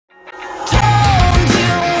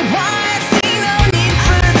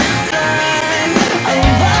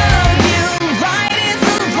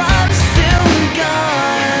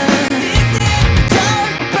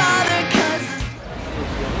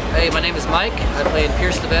I play in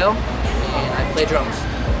Pierce the Veil, and I play drums.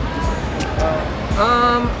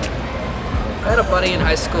 I had a buddy in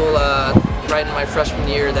high school right in my freshman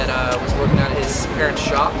year that was working at his parents'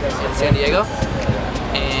 shop in San Diego,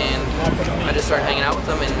 and I just started hanging out with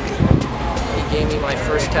him, and he gave me my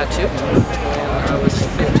first tattoo when I was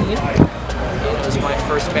 15, and it was my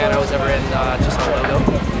first band I was ever in, just a logo,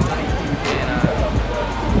 and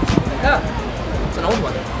yeah, it's an old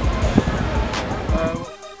one.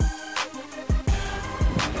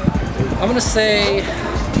 I'm gonna say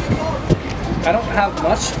I don't have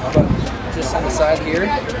much, but just on the side here,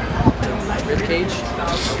 rib cage.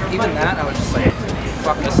 Even that, I would just like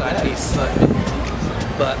fuck the side piece.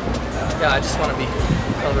 But yeah, I just want to be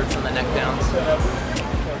covered from the neck down.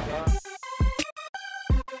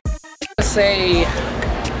 Let's say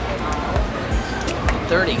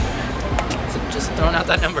 30. So just throwing out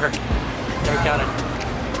that number. Never counted.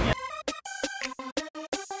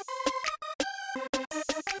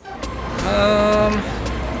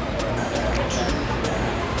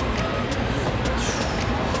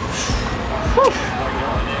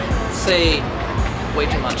 Say way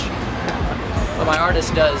too much. But my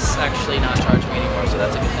artist does actually not charge me anymore, so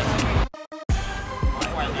that's a good thing.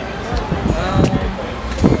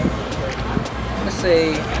 I'm gonna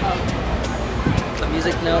say a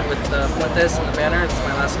music note with Fuentes in the banner. It's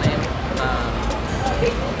my last name.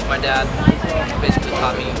 My dad basically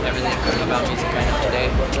taught me everything about music I know today.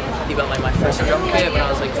 He built my first drum kit when I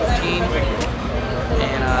was like 15,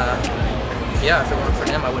 and yeah, if it weren't for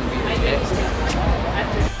him, I wouldn't be here today.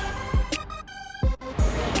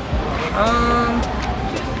 I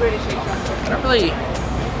don't really,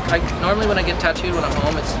 normally when I get tattooed when I'm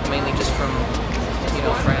home, it's mainly just from, you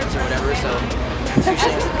know, friends or whatever, so it's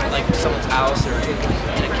usually like someone's house or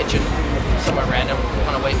in a kitchen, somewhere random,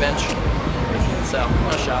 on a weight bench, so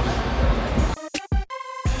no shop.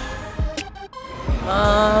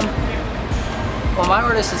 Well, my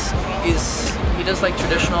artist is he does like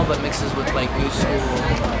traditional but mixes with like new school,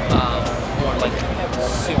 more like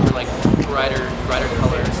super like brighter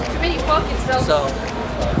colors. So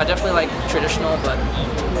I definitely like traditional, but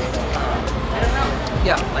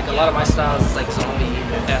yeah, like a lot of my styles is like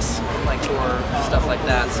zombie-esque, like horror stuff like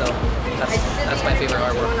that. So that's my favorite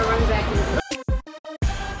artwork.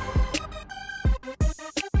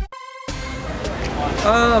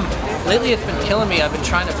 Lately it's been killing me. I've been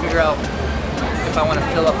trying to figure out if I want to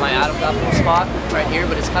fill up my Adam's apple spot right here,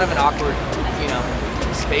 but it's kind of an awkward, you know,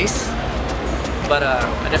 space. But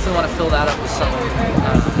I definitely want to fill that up with something,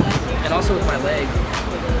 and also with my leg.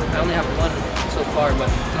 I only have one so far,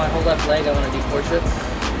 but my whole left leg I want to do portrait.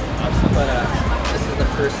 But this is the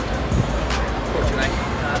first portrait I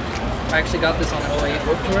got. I actually got this on the 08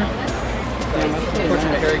 Warped Tour.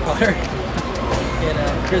 Portrait of Harry Potter. And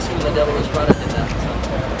Chris from The Devil Was Prada did that. So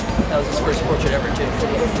that was his first portrait ever too.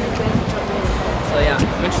 So yeah,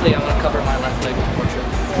 eventually I want to cover my left leg with a portrait.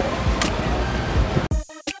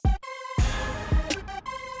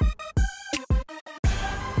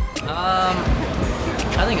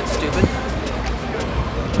 I think it's stupid.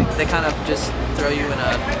 They kind of just throw you in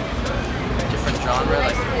a different genre.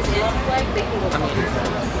 Like, I mean,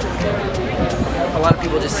 a lot of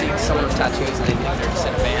people just see someone with tattoos and they think they're just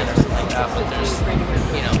in a band or something like that, but there's,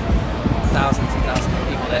 you know, thousands and thousands of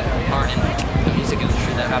people that aren't in the music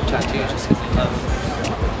industry that have tattoos just because they love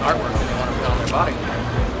artwork and they want to put it on their body.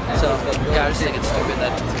 So, yeah, I just think it's stupid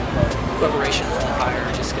that corporations won't hire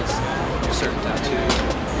just because certain tattoos.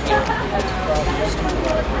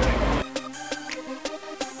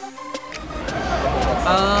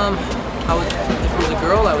 If it was a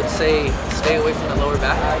girl, I would say stay away from the lower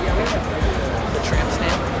back, the tramp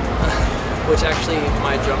stamp, which actually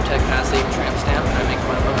my drum tech has a tramp stamp, and I make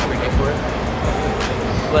fun of him every day for it.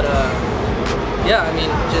 But yeah, I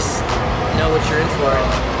mean, just know what you're in for,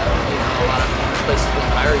 and you know, a lot of places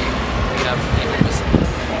won't hire you if you have even just,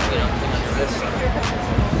 you know, thing on your wrist.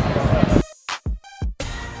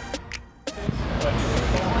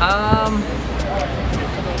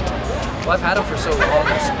 Well, I've had them for so long,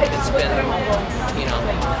 it's been, you know,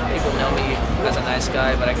 people know me as a nice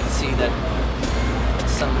guy, but I can see that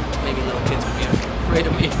some, maybe little kids would be afraid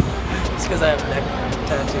of me just because I have neck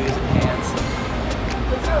tattoos and hands.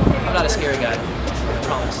 I'm not a scary guy, I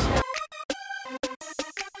promise.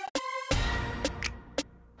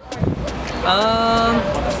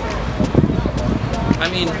 I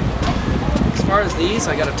mean, as far as these,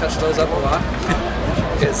 I gotta touch those up a lot.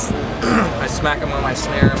 Because I smack them on my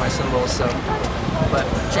snare and my cymbals, so. But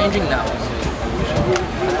changing, no.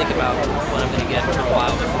 I think about what I'm going to get for a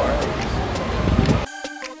while before.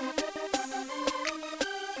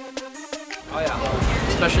 Oh yeah,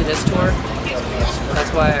 especially this tour.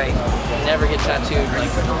 That's why I never get tattooed, like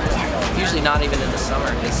usually not even in the summer,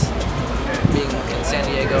 because being in San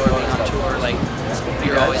Diego or being on tour, like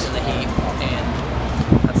you're always in the heat, and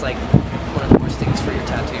that's like one of the worst things for your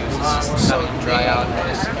tattoos. It's just having them dry out.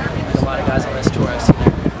 A lot of guys on this tour I've seen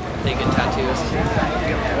they get tattoos.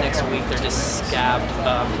 Next week they're just scabbed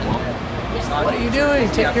up. What are you doing?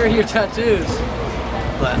 Take care of your tattoos.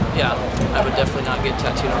 But yeah, I would definitely not get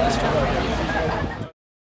tattooed on this tour.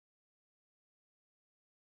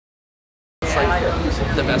 It's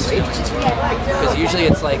like the best feeling, because usually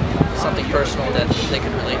it's like something personal that they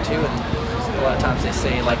can relate to, and a lot of times they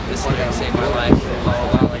say like, this thing saved my life, blah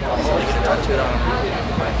blah blah, like so they get a tattooed on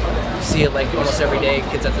them. You see it like almost every day.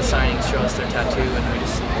 Kids at the signings show us their tattoo, and we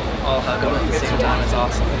just all hug them at the same time. It's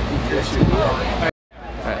awesome.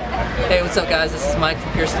 Hey, what's up guys? This is Mike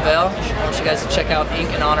from Pierce the Veil. I want you guys to check out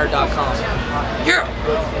inkandhonor.com.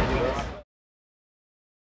 Yeah!